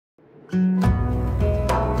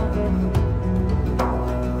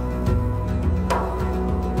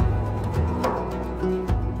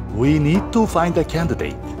We need to find a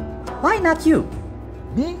candidate. Why not you?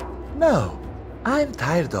 Me? No. I'm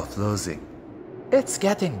tired of losing. It's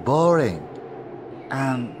getting boring.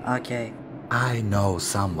 Okay. I know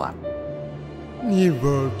someone. New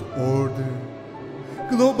World Order,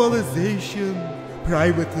 globalization,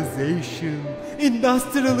 privatization,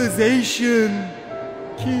 industrialization,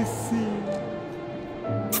 kissing.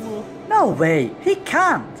 No way, he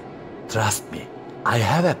can't. Trust me, I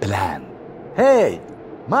have a plan. Hey,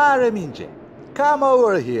 MUHARREM İnce, come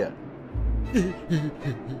over here.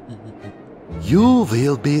 You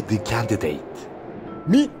will be the candidate.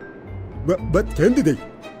 Me? But candidate?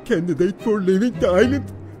 Candidate for leaving the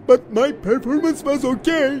island? But my performance was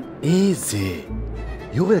okay. Easy.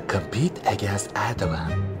 You will compete against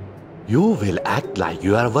Erdogan. You will act like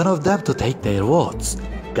you are one of them to take their votes.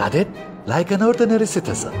 Got it? Like an ordinary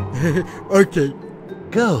citizen. Okay.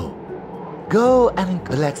 Go. Go and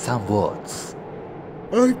collect some votes.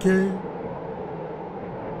 Okay.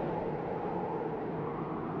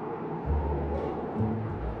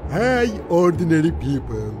 Hi, ordinary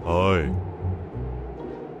people. Hi.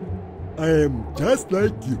 I am just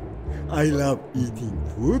like you. I love eating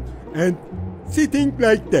food and sitting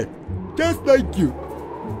like that, just like you.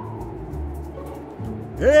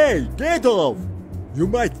 Hey, get off! You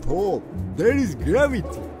might fall. There is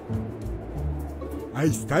gravity. I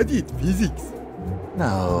studied physics.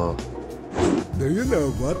 No. Do you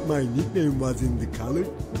know what my nickname was in the college?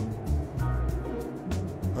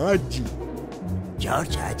 Haji.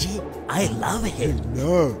 George Haji, I love him.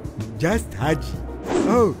 No, just Haji.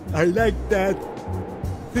 Oh, I like that.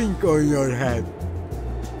 Think on your head.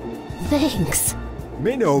 Thanks.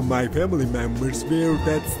 Many of my family members wear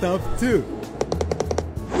that stuff too.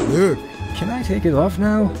 Look. Can I take it off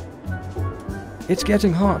now? It's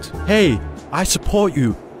getting hot. Hey, I support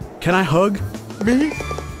you. Can I hug? Me?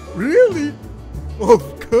 Really? Of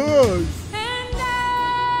course.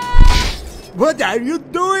 What are you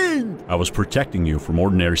doing? I was protecting you from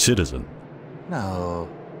ordinary citizen. No.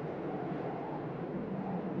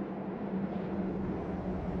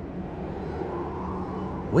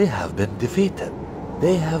 We have been defeated.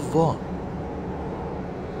 They have won.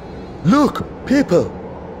 Look, people!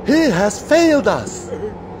 He has failed us!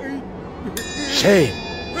 Shame!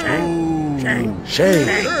 Shame! Shame! Shame!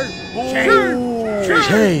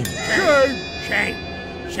 Shame! Shame!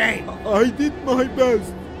 Shame! I did my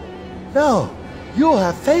best. No! You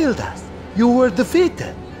have failed us! You were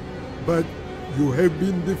defeated! But you have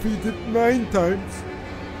been defeated 9 times.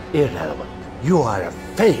 Irrelevant. You are a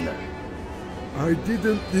failure. I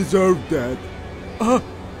didn't deserve that.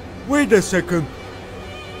 Wait a second.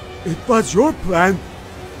 It was your plan.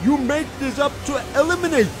 You made this up to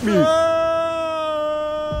eliminate me.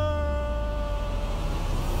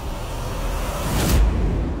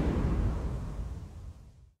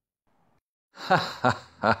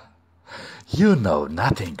 You know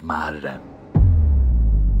nothing, Muharrem.